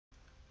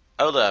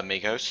Hola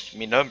amigos,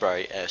 mi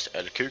nombre es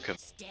el Cucum.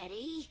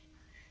 Steady.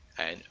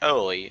 And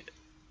hoy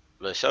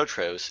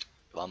nosotros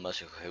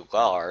vamos a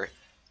jugar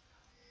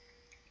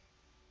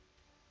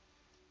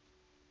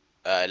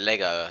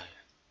Lego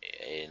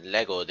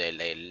de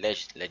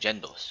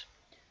leyendas.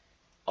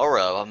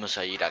 Ahora vamos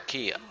a ir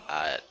aquí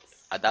a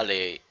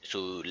darle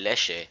su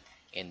leche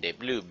en the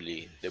blue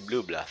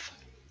bluff,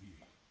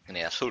 en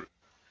el azul.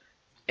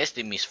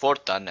 Este Miss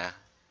Fortuna,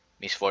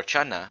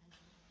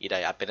 y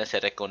de apenas se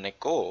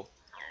reconectó.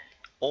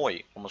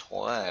 Hoy vamos a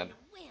jugar.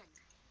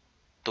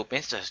 ¿Tú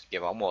piensas que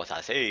vamos a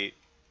hacer?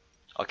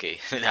 Okay,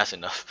 that's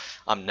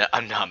enough. I'm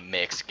not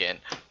Mexican.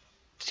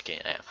 Just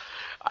kidding.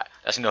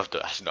 That's enough.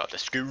 That's enough.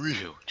 Let's get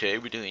real. Today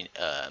we're doing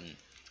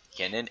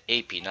kennen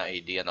AP, not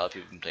AD. I know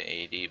people been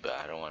playing AD, but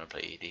I don't want to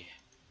play AD.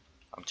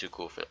 I'm too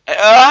cool for it.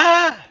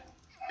 Ah!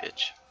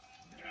 Bitch.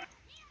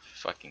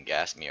 Fucking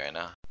gas me right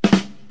now.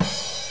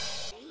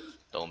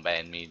 Don't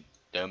ban me.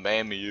 Don't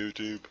ban me,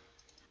 YouTube.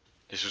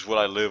 This is what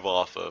I live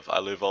off of. I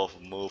live off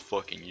of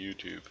motherfucking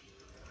YouTube.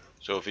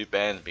 So if he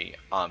bans me,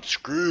 I'm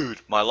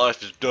screwed. My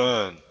life is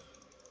done.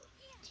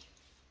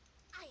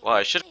 Wow,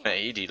 I should have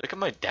been AD. Look at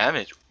my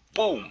damage.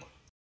 Boom.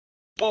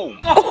 Boom.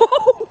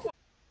 Uh-oh.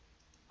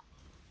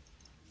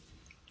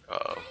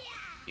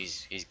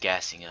 He's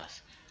gassing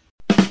us.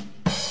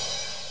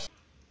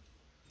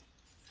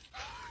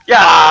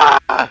 Yeah!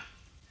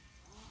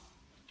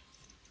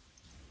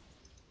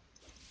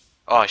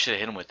 Oh, I should have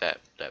hit him with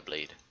that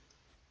blade.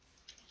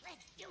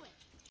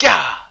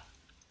 Yeah!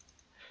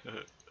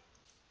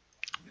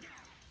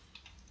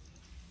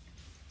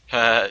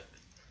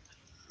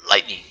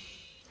 Lightning.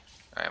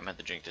 Alright, I'm gonna have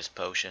to drink this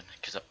potion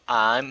because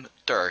I'm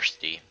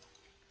thirsty.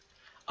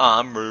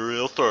 I'm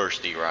real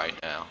thirsty right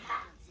now.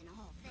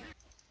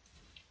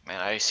 Man,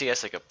 I see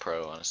us like a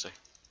pro, honestly.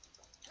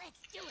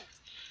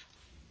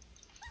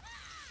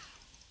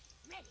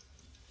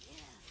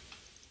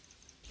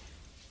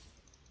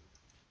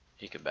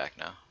 He can back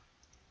now.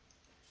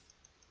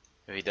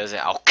 If he doesn't,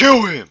 I'll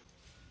kill him!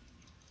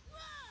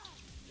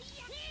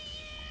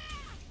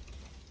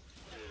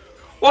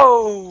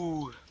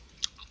 Whoa!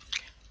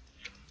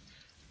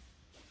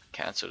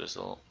 Cancel this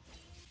ult.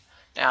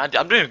 Now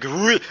I'm doing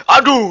good.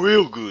 I'm doing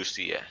real good,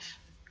 CS.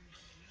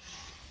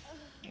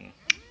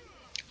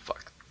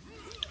 Fuck.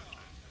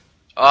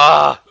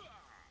 Ah!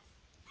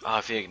 Oh,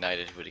 if he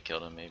ignited, he would have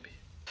killed him, maybe.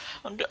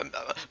 I'm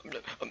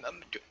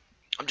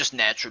just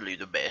naturally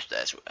the best,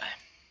 that's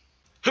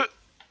why.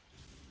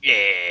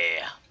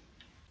 Yeah!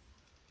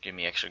 Give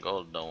me extra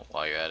gold though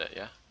while you're at it,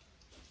 yeah?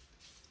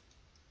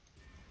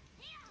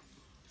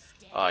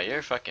 Oh, you're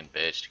a fucking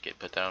bitch to get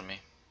put that on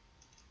me.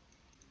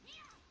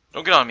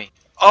 Don't get on me!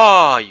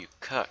 Oh, you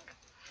cuck.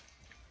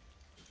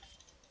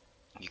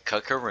 You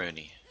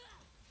cuckaroony.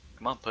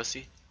 Come on,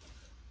 pussy.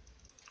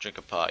 Drink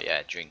a pie,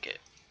 yeah, drink it,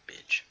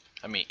 bitch.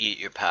 I mean, eat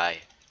your pie.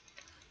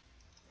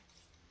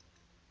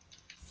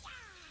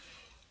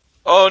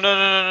 Oh, no,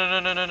 no, no,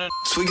 no, no, no, no.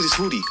 Swig this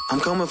hoodie.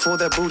 I'm coming for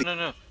that booty. No,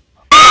 no.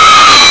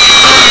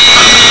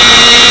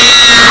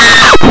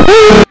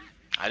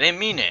 I didn't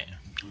mean it.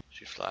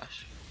 She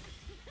flash.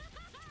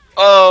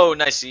 Oh,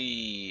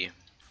 nicey.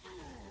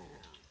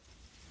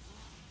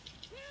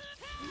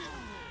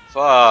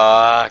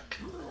 Fuck.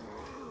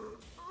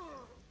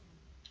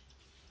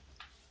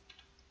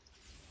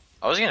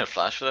 I was gonna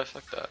flash for that.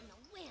 Fuck that.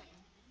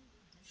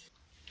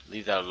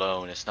 Leave that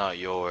alone. It's not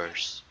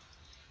yours.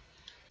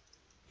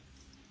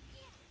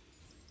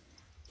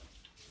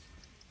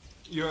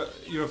 You're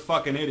a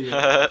fucking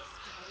idiot.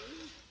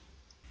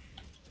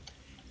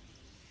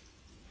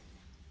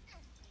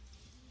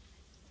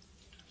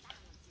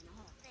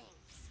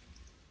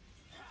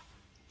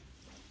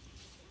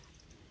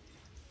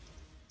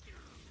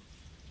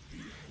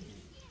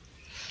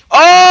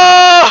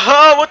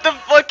 Oh, what the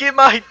fuck am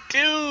I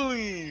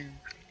doing?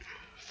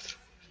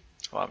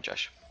 Come on,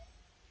 Josh.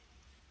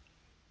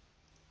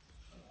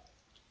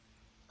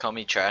 Call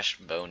me Trash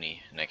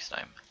Boney next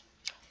time.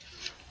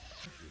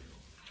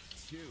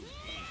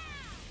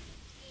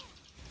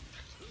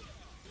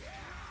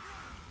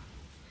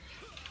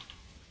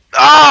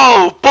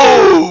 Oh,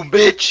 boom,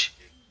 bitch!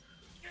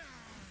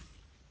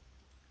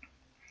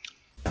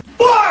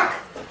 Fuck!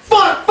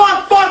 Fuck!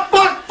 Fuck! Fuck!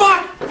 Fuck!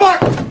 Fuck! Fuck!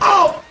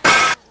 Oh!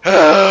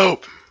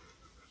 Help!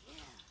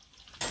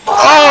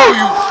 Oh,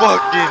 you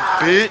fucking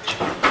bitch!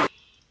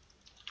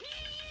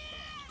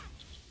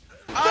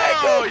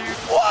 Oh, you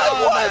What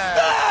was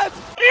that?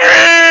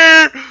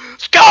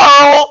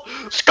 Skull!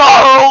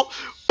 Skull!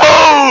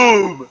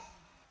 Boom!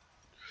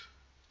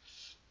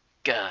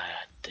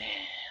 God damn.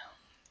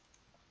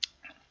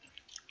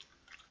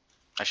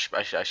 I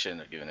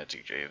shouldn't have given it to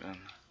Draven.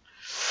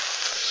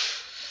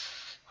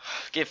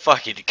 Get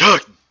fucking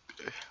cooked!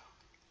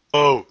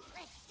 Oh!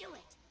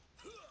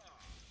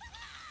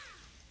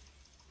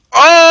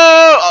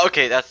 Oh!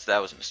 Okay, that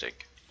was a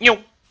mistake. Yo!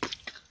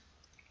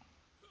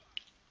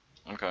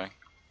 Okay.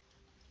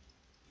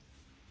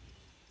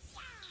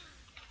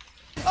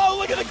 Oh,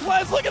 look at the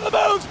cleanse, look at the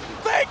moves!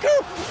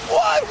 Faker!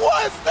 What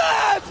was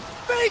that?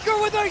 Baker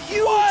with a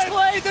huge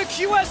play. The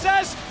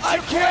QSS. I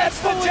can't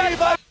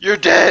believe it. You're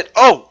dead.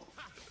 Oh.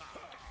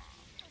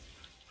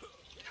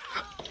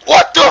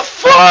 What the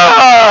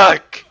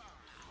fuck?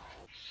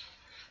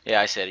 Yeah,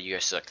 I said you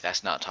guys suck.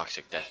 That's not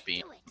toxic. That's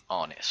being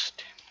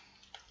honest.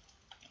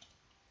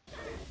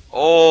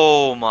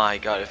 Oh my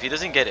god, if he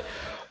doesn't get it.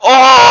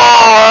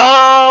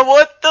 Oh,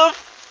 what the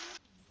f.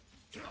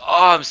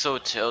 Oh, I'm so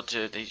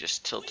tilted. They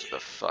just tilted the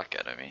fuck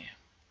out of me.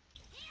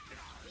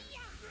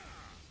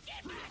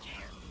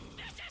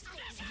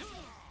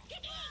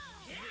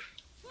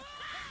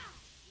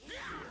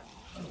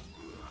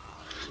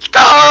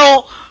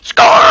 Scarl!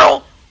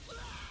 Scarl!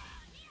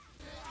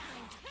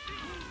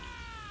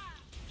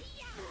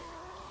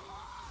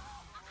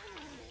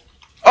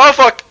 Oh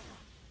fuck!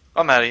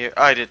 I'm out of here.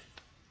 I did.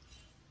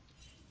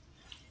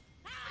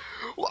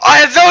 I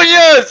had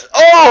Zonia's!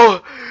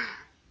 Oh!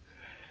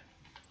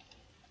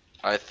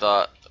 I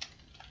thought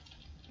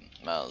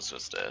Miles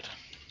was dead.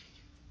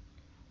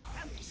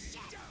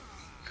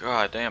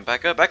 God damn,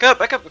 back up, back up,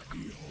 back up!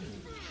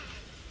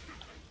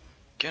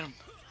 Get him.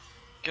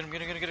 Get him,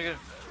 get him, get him, get him, get him.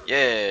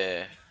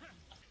 Yeah.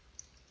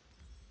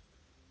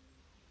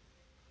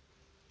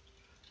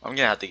 I'm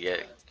gonna have to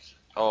get.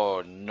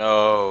 Oh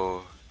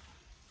no.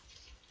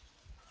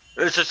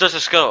 It's just a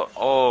skull.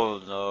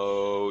 Oh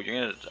no. You're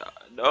gonna die.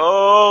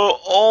 No.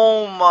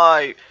 Oh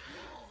my.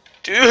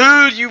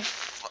 Dude, you.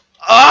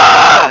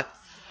 Ah!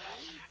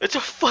 It's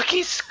a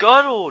fucking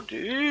scuttle,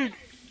 dude.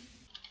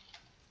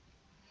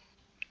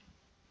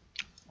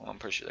 Well, I'm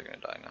pretty sure they're gonna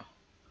die now.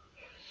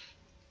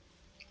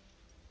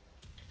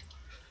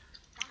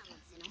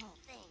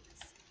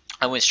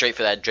 I went straight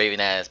for that Draven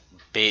ass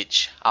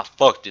bitch. I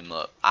fucked him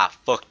up. I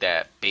fucked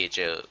that bitch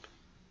up.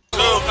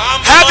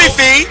 Happy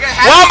feet.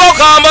 Wombo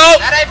combo.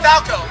 That ain't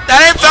Falco.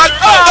 That ain't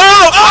Falco.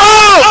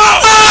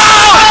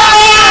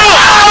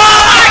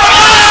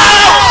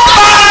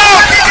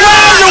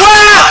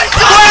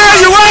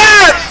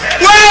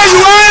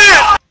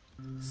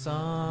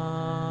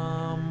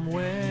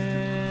 Somewhere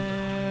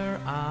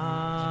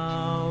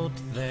out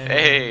there.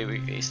 Hey, we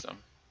aced him.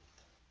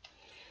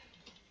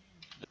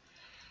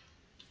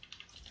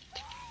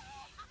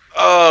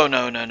 Oh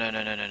no no no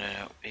no no no no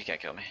no! He can't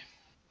kill me.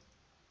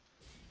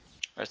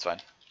 That's fine.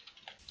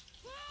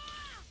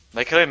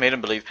 Like, could I made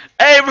him believe?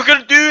 Hey, we're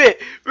gonna do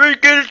it! We're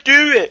gonna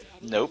do it!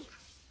 Nope.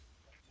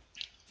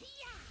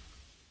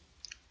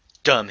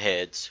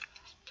 Dumbheads.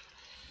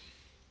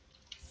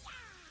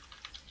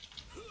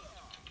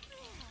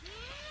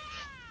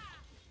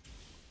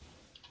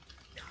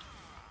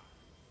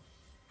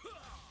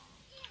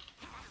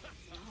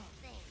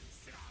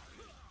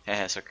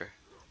 Haha, sucker.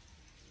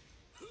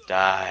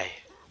 Die.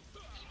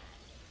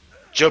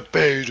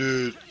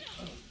 Jebaited.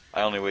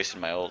 I only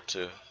wasted my ult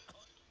too.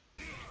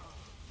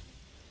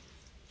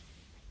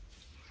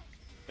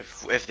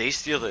 If they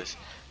steal this,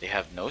 they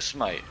have no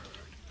smite.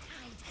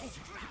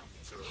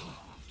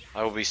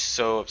 I will be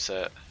so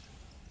upset.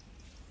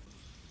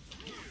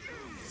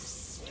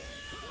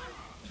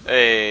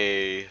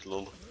 Hey,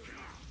 lol.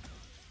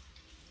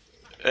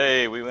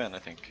 Hey, we win, I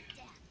think.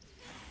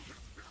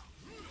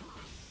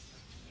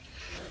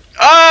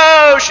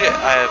 Oh shit!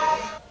 I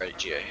have ready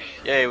GA.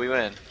 Yay, we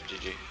win.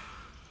 GG.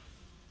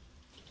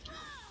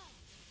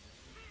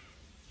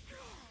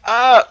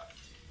 Ah!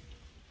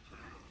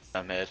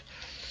 I'm mid.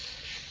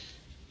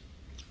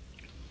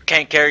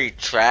 Can't carry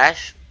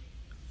trash.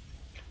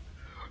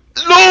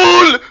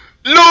 LOL!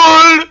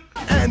 LOL!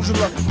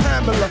 Angela,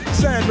 Pamela,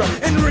 Sandra,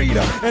 and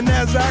Rita. And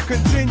as I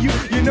continue,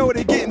 you know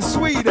they're getting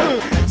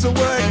sweeter. So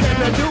what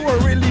can I do?